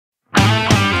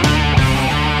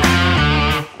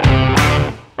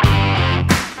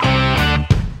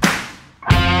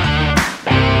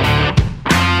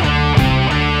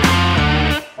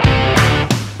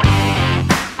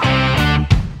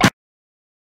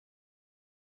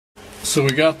So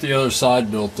we got the other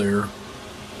side built there. I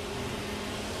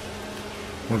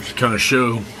want to kind of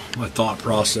show my thought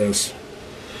process.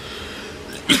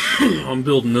 I'm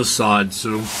building this side,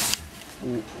 so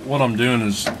what I'm doing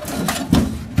is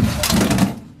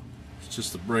it's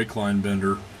just a brake line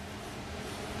bender.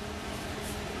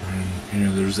 And, you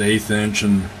know, there's 1/8 inch,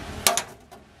 and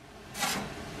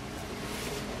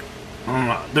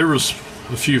there was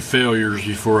a few failures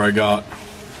before I got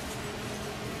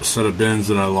a set of bends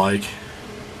that I like.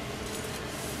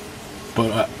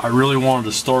 But I really wanted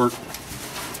to start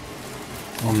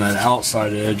on that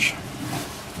outside edge.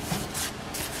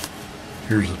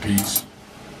 Here's the piece,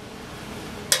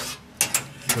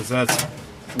 because that's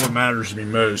what matters to me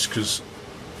most, because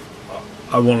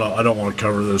I don't want to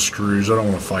cover those screws. I don't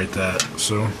want to fight that.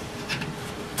 So,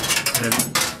 and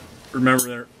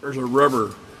remember, there's a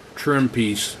rubber trim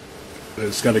piece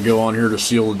that's got to go on here to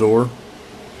seal the door.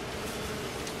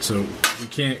 So we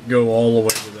can't go all the way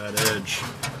to that edge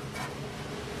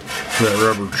for that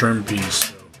rubber trim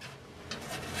piece.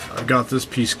 So I got this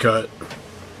piece cut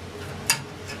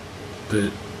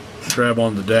to grab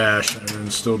on the dash and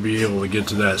then still be able to get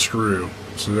to that screw.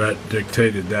 So that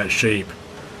dictated that shape.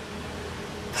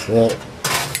 Well,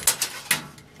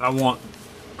 I want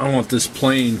this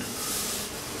plane,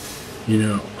 you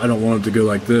know, I don't want it to go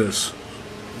like this.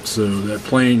 So that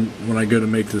plane, when I go to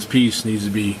make this piece, needs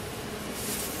to be,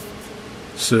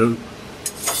 so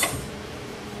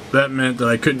that meant that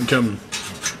I couldn't come,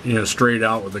 you know, straight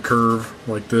out with a curve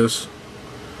like this,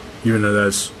 even though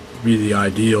that's be the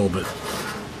ideal, but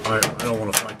I don't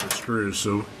want to fight the screws.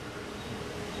 So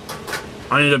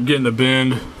I ended up getting a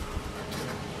bend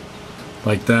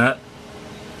like that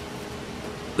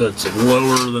that's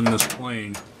lower than this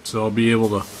plane, so I'll be able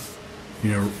to,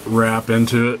 you know, wrap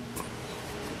into it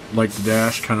like the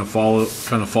dash, kind of follow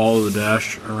the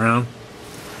dash around.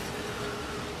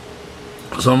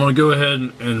 So I'm going to go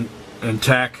ahead and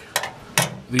tack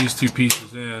these two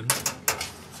pieces in,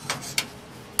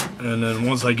 and then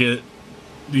once I get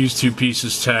these two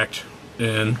pieces tacked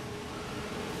in,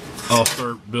 I'll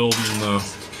start building the,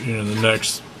 you know, the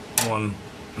next one,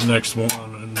 and then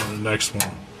the next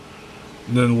one.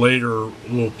 And then later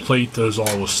we'll plate those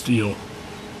all with steel.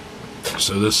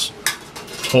 So this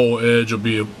whole edge will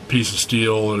be a piece of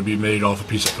steel. It'll be made off a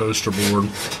piece of poster board.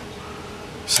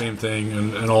 Same thing,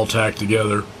 and all tacked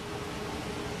together.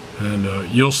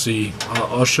 And you'll see.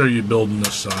 I'll show you building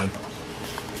this side.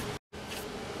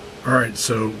 Alright,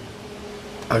 so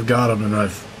I've got them, and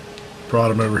I've brought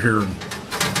them over here and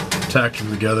tacked them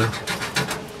together.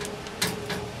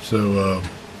 So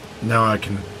now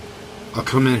I'll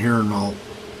come in here and I'll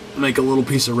make a little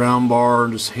piece of round bar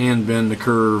and just hand bend the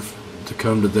curve to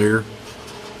come to there.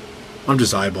 I'm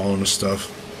just eyeballing this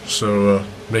stuff, so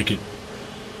make it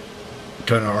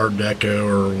kind of Art Deco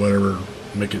or whatever,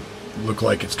 make it look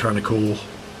like it's kind of cool.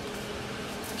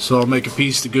 So I'll make a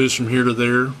piece that goes from here to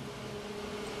there,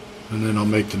 and then I'll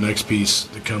make the next piece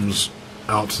that comes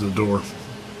out to the door.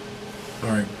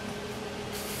 Alright,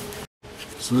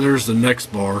 so there's the next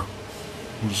bar.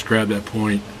 I'll just grab that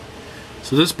point.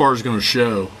 So this bar is going to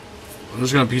show.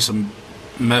 There's going to be some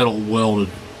metal welded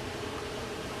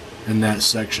in that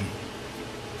section,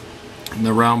 and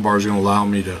the round bar is going to allow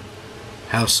me to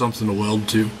have something to weld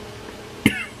to.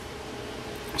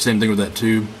 Same thing with that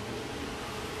tube.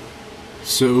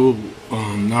 So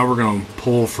now we're going to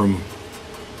pull from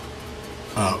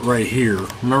right here.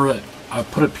 Remember that I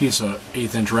put a piece of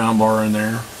 1/8 inch round bar in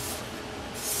there?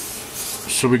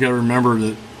 So we got to remember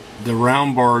that the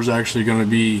round bar is actually going to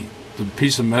be the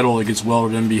piece of metal that gets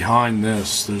welded in behind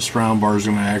this. This round bar is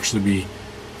going to actually be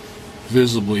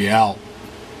visibly out.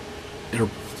 It'll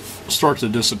start to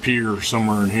disappear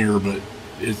somewhere in here, but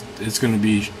it's going to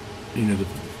be, you know,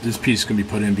 this piece can be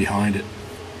put in behind it.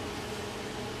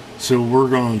 So we're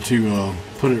going to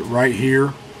put it right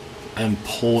here and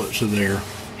pull it to there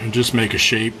and just make a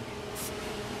shape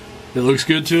that looks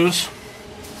good to us,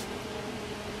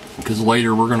 because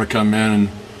later we're going to come in and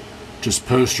just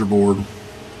poster board,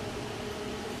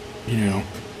 you know,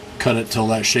 cut it till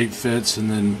that shape fits, and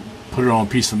then put it on a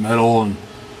piece of metal and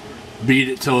beat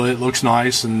it till it looks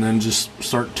nice, and then just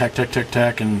start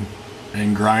tack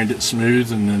and grind it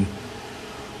smooth, and then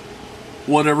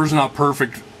whatever's not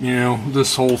perfect, you know,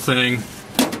 this whole thing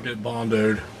get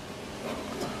bondoed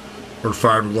or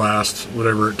fiberglassed,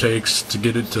 whatever it takes to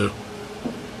get it to,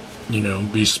 you know,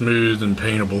 be smooth and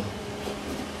paintable.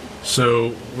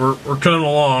 So we're coming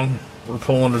along, we're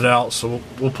pulling it out. So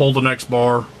we'll pull the next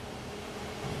bar,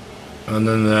 and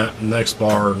then that next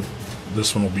bar, and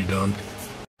this one will be done.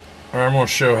 Alright, I'm going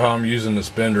to show how I'm using this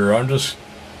bender. I'm just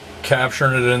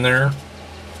capturing it in there,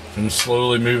 and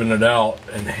slowly moving it out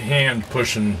and hand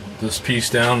pushing this piece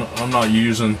down. I'm not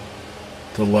using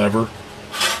the lever.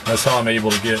 That's how I'm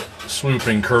able to get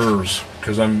swooping curves,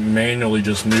 because I'm manually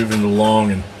just moving it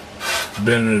along and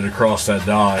bending it across that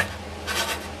die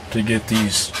to get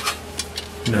these,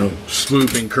 you know,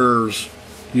 swooping curves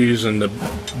using the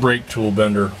brake tool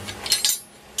bender.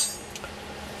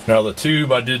 Now the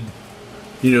tube, I did,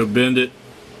 you know, bend it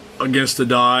against the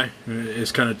die.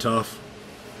 It's kind of tough.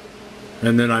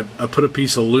 And then I put a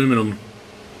piece of aluminum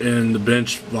in the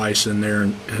bench vise in there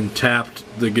and tapped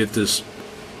to get this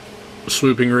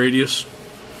swooping radius.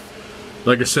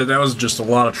 Like I said, that was just a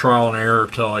lot of trial and error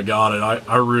till I got it.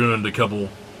 I ruined a couple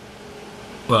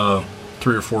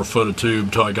 3 or 4 foot of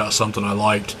tube till I got something I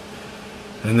liked,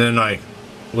 and then I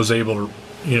was able to,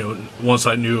 you know, once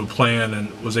I knew a plan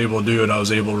and was able to do it, I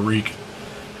was able to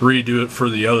redo it for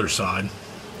the other side.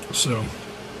 So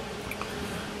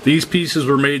these pieces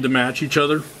were made to match each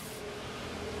other,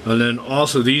 and then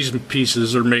also these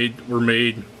pieces were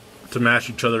made to match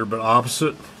each other but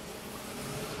opposite.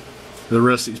 The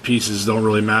rest of these pieces don't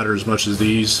really matter as much as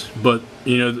these, but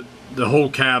you know, the whole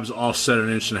cab's offset 1.5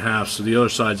 inches, so the other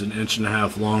side's 1.5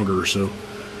 inches longer, so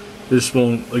this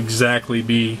won't exactly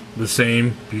be the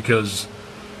same because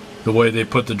the way they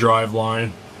put the drive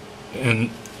line and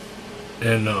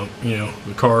you know,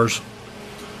 the cars.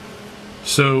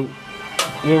 So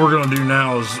what we're gonna do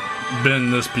now is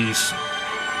bend this piece.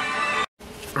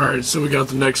 Alright, so we got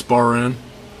the next bar in.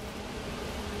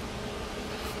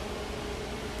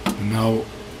 And now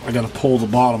I gotta pull the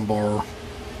bottom bar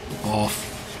off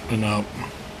and up.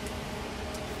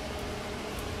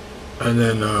 And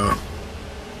then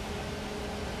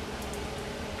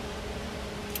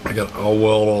I'll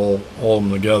weld all of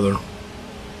them together.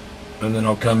 And then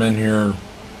I'll come in here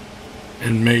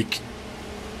and make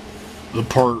the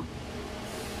part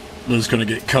that's going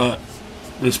to get cut.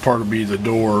 This part will be the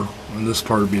door and this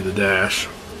part will be the dash.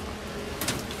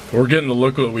 We're getting the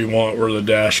look that we want, where the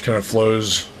dash kind of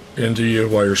flows into you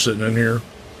while you're sitting in here.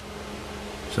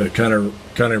 So it kind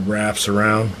of wraps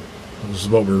around. This is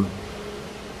what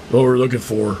we're looking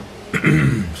for.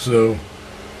 So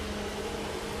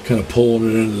kind of pulling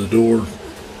it into the door.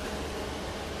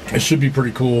 It should be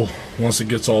pretty cool once it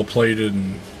gets all plated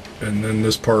and then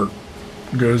this part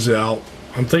goes out.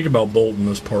 I'm thinking about bolting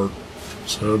this part.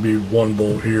 So it'll be 1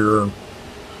 bolt here,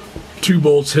 2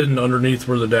 bolts hidden underneath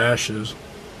where the dash is.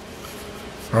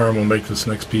 Alright, I'm going to make this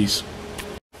next piece.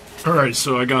 Alright,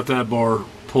 so I got that bar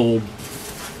pulled.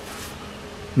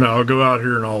 Now I'll go out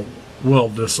here and I'll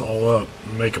weld this all up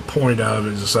and make a point out of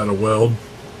it just out of weld.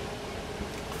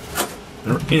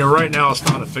 You know, right now it's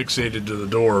not affixated to the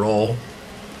door at all.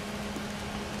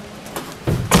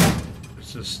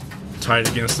 It's just tight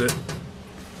against it.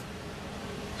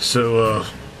 So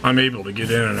I'm able to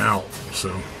get in and out. So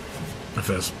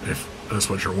if that's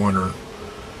what you're wondering.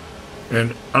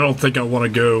 And I don't think I want to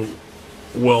go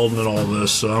welding all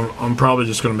this, so I'm probably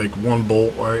just going to make 1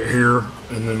 bolt right here,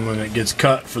 and then when it gets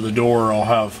cut for the door, I'll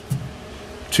have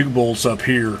 2 bolts up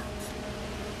here.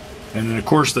 And then of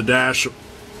course the dash,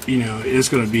 you know, is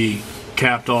going to be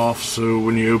capped off, so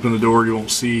when you open the door you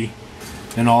won't see.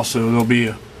 And also there'll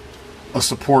be a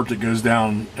support that goes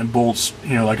down and bolts,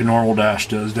 you know, like a normal dash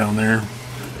does down there.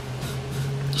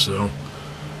 So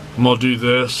I'm going to do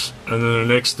this, and then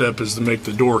the next step is to make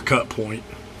the door cut point.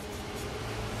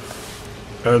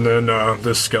 And then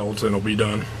this skeleton will be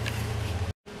done.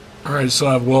 Alright, so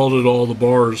I've welded all the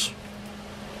bars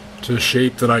to a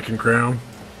shape that I can crown.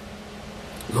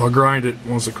 I'll grind it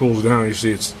once it cools down. You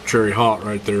see it's cherry hot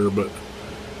right there, but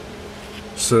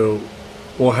so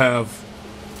we'll have,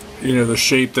 you know, the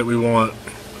shape that we want.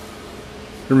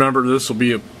 Remember, this will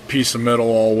be a piece of metal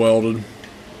all welded,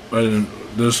 and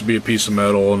this will be a piece of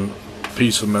metal and a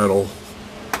piece of metal,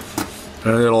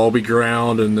 and it'll all be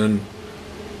ground, and then,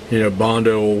 you know,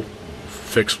 Bondo will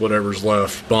fix whatever's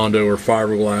left, Bondo or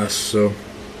fiberglass. So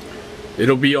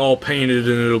it'll be all painted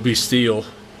and it'll be steel.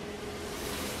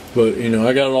 But you know,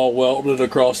 I got it all welded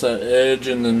across that edge,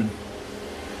 and then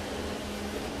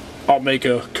I'll make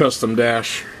a custom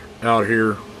dash out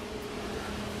here.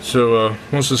 So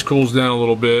once this cools down a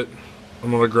little bit,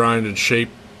 I'm going to grind and shape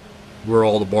where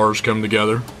all the bars come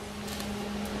together.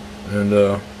 And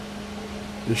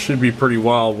it should be pretty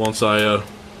wild once I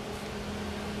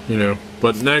you know,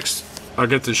 but next I'll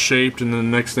get this shaped, and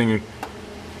then the next thing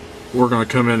we're going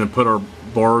to come in and put our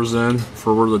bars in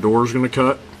for where the door is going to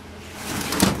cut.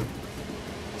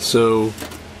 So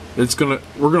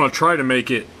we're going to try to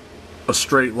make it a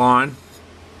straight line,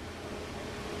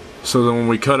 so that when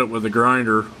we cut it with the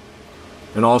grinder,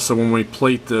 and also when we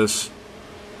plate this,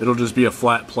 it'll just be a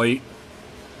flat plate.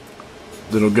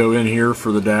 that'll go in here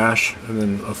for the dash, and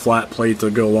then a flat plate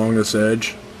that'll go along this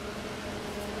edge.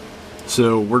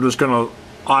 So we're just gonna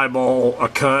eyeball a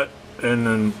cut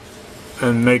and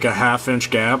make a 1/2 inch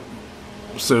gap,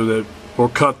 so that we'll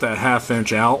cut that 1/2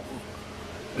 inch out,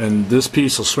 and this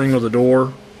piece will swing with the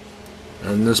door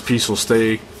and this piece will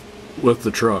stay with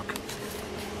the truck.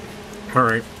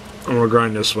 Alright, I'm gonna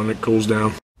grind this when it cools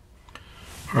down.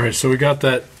 Alright, so we got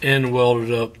that end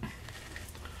welded up,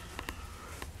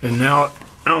 and now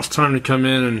it's time to come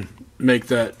in and make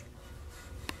the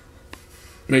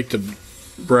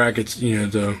brackets, you know,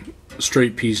 the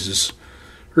straight pieces.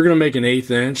 We're gonna make an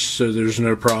 1/8 inch, so there's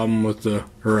no problem with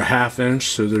or a 1/2 inch,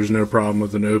 so there's no problem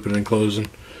with an open and closing.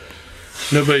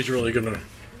 Nobody's really gonna,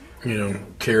 you know,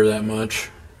 care that much,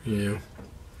 you know.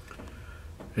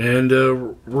 And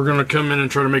we're gonna come in and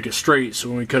try to make it straight, so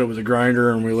when we cut it with a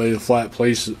grinder and we lay the flat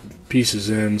pieces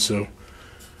in, so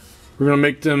we're gonna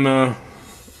make them a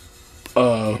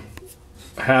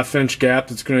 1/2 inch gap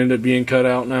that's gonna end up being cut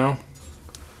out now,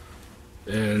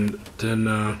 and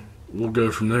then we'll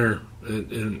go from there.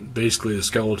 And basically the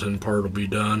skeleton part will be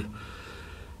done,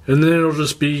 and then it'll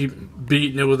just be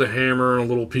beating it with a hammer and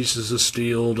little pieces of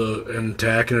steel and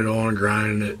tacking it on and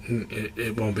grinding it. And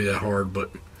it won't be that hard, but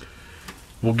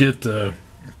we'll get a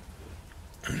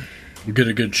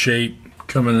good shape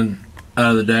coming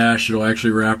out of the dash. It'll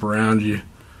actually wrap around you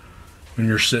when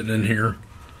you're sitting in here.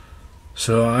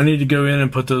 So I need to go in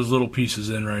and put those little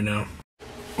pieces in right now.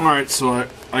 Alright, so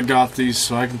I got these,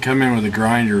 so I can come in with a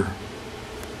grinder,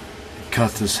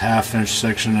 cut this 1/2 inch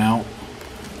section out,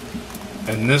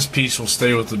 and this piece will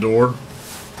stay with the door,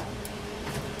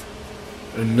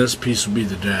 and this piece will be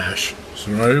the dash.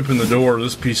 So when I open the door,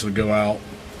 this piece will go out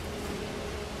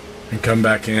and come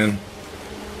back in,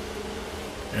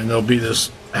 and there'll be this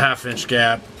 1/2 inch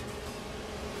gap,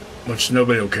 which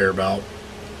nobody will care about.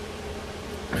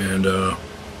 And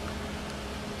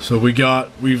so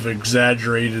we've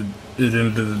exaggerated it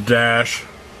into the dash.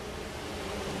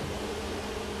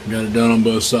 Got it done on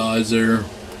both sides there,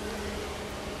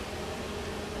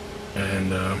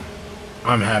 and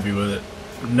I'm happy with it.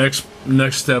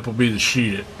 Next step will be to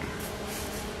sheet it.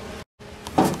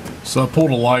 So I pulled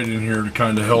a light in here to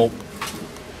kind of help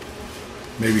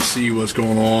maybe see what's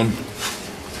going on.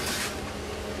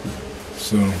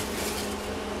 So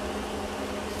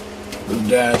the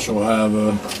dash will have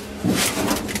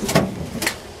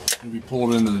it'll be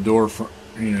pulled into the door,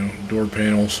 you know, door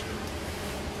panels.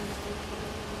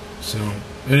 So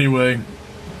anyway,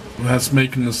 that's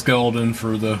making the skeleton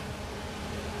for the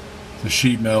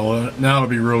sheet metal. Now it'll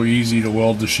be real easy to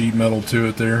weld the sheet metal to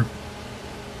it there.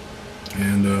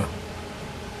 And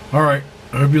alright,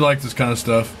 I hope you like this kind of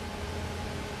stuff.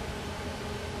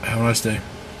 Have a nice day.